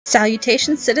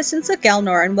Salutations, citizens of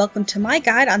Gielnor, and welcome to my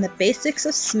guide on the basics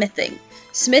of smithing.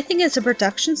 Smithing is a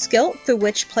production skill through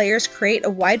which players create a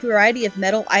wide variety of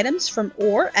metal items from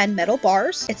ore and metal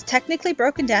bars. It's technically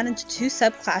broken down into two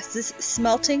subclasses,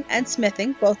 smelting and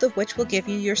smithing, both of which will give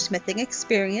you your smithing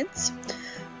experience.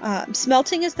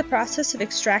 Smelting is the process of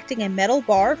extracting a metal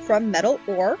bar from metal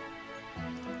ore.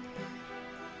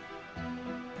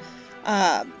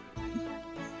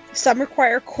 Some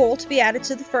require coal to be added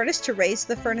to the furnace to raise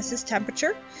the furnace's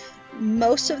temperature.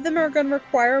 Most of them are going to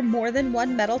require more than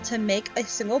one metal to make a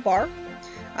single bar.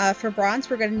 For bronze,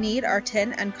 we're going to need our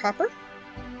tin and copper.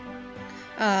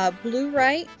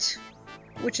 Bluerite,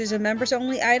 which is a members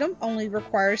only item, only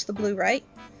requires the bluerite.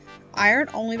 Iron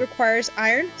only requires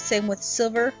iron, same with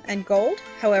silver and gold.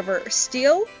 However,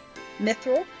 steel,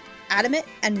 mithril, adamant,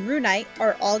 and runite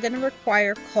are all going to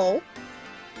require coal,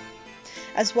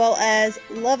 as well as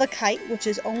levakite, which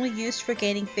is only used for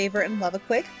gaining favor in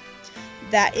Levaquig.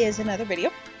 That is another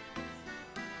video.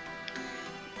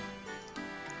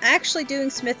 Actually doing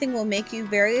smithing will make you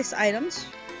various items.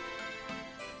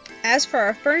 As for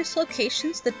our furnace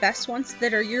locations, the best ones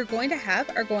that you're going to have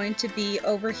are going to be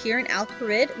over here in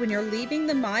Alcarid. When you're leaving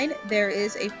the mine, there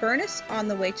is a furnace on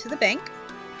the way to the bank.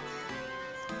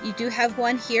 You do have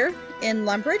one here in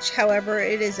Lumbridge, however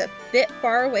it is a bit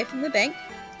far away from the bank.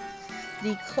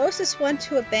 The closest one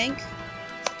to a bank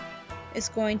is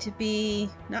going to be,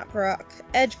 not Brock,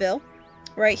 Edgeville,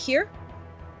 right here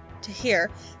to here.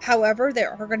 However,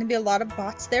 there are going to be a lot of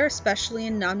bots there, especially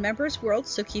in non-members world,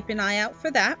 so keep an eye out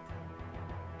for that.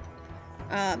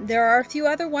 There are a few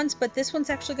other ones, but this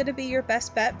one's actually going to be your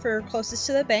best bet for closest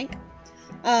to the bank,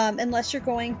 unless you're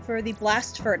going for the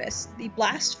Blast Furnace. The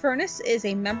Blast Furnace is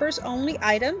a members only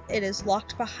item. It is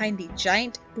locked behind the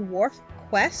giant Dwarf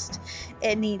quest.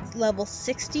 It needs level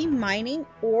 60 mining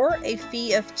or a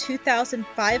fee of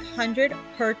 2,500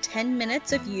 per 10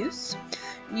 minutes of use.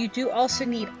 You do also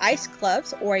need ice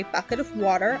gloves or a bucket of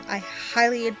water. I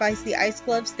highly advise the ice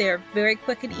gloves. They're very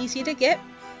quick and easy to get.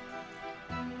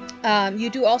 You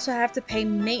do also have to pay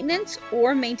maintenance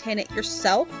or maintain it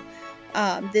yourself.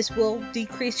 This will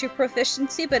decrease your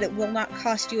proficiency, but it will not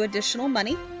cost you additional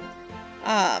money.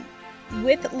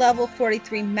 With level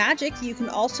 43 magic, you can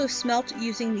also smelt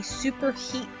using the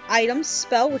Superheat Items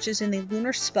spell, which is in the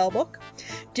Lunar Spellbook.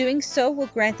 Doing so will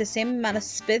grant the same amount of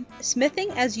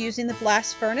smithing as using the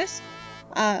Blast Furnace.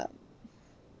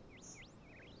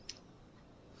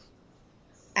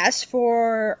 As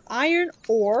for iron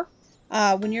ore,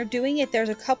 when you're doing it, there's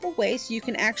a couple ways you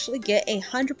can actually get a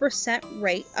 100%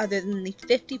 rate other than the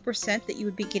 50% that you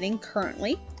would be getting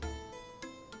currently.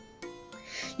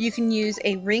 You can use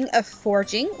a Ring of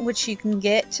Forging, which you can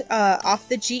get off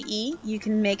the GE. You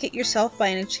can make it yourself by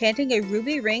enchanting a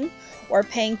ruby ring or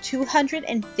paying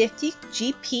 250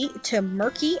 GP to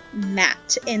Murky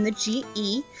Matte in the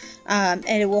GE, and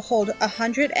it will hold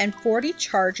 140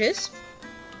 charges.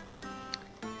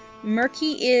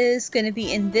 Murky is going to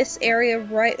be in this area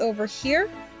right over here.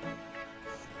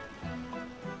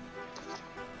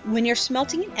 When you're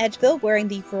smelting in Edgeville wearing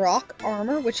the Varrock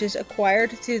armor, which is acquired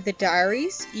through the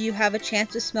diaries, you have a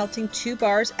chance of smelting 2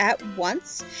 bars at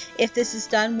once. If this is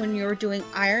done when you're doing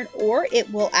iron ore,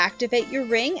 it will activate your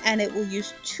ring and it will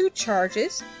use 2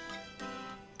 charges.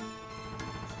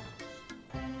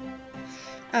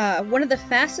 One of the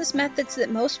fastest methods that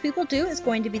most people do is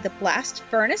going to be the Blast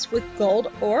Furnace with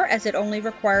gold ore, as it only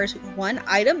requires 1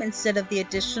 item instead of the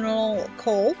additional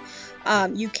coal.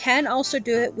 You can also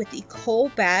do it with the coal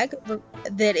bag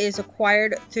that is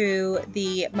acquired through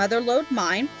the Motherlode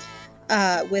mine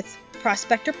with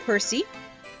Prospector Percy.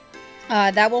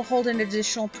 That will hold an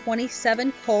additional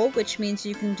 27 coal, which means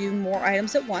you can do more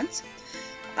items at once.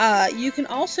 You can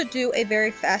also do a very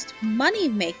fast money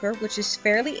maker, which is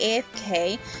fairly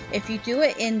AFK if you do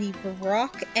it in the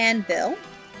Varrock Anvil.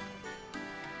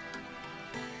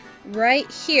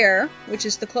 Right here, which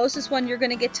is the closest one you're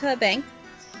going to get to a bank,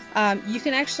 you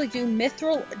can actually do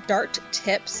mithril dart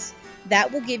tips.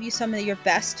 That will give you some of your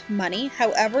best money.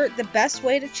 However, the best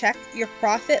way to check your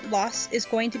profit loss is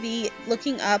going to be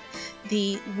looking up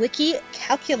the wiki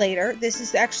calculator. This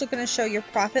is actually going to show your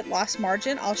profit loss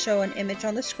margin. I'll show an image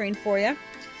on the screen for you.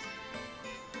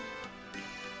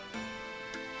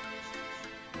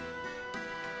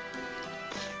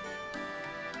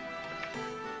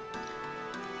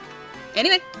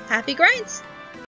 Anyway, happy grinds!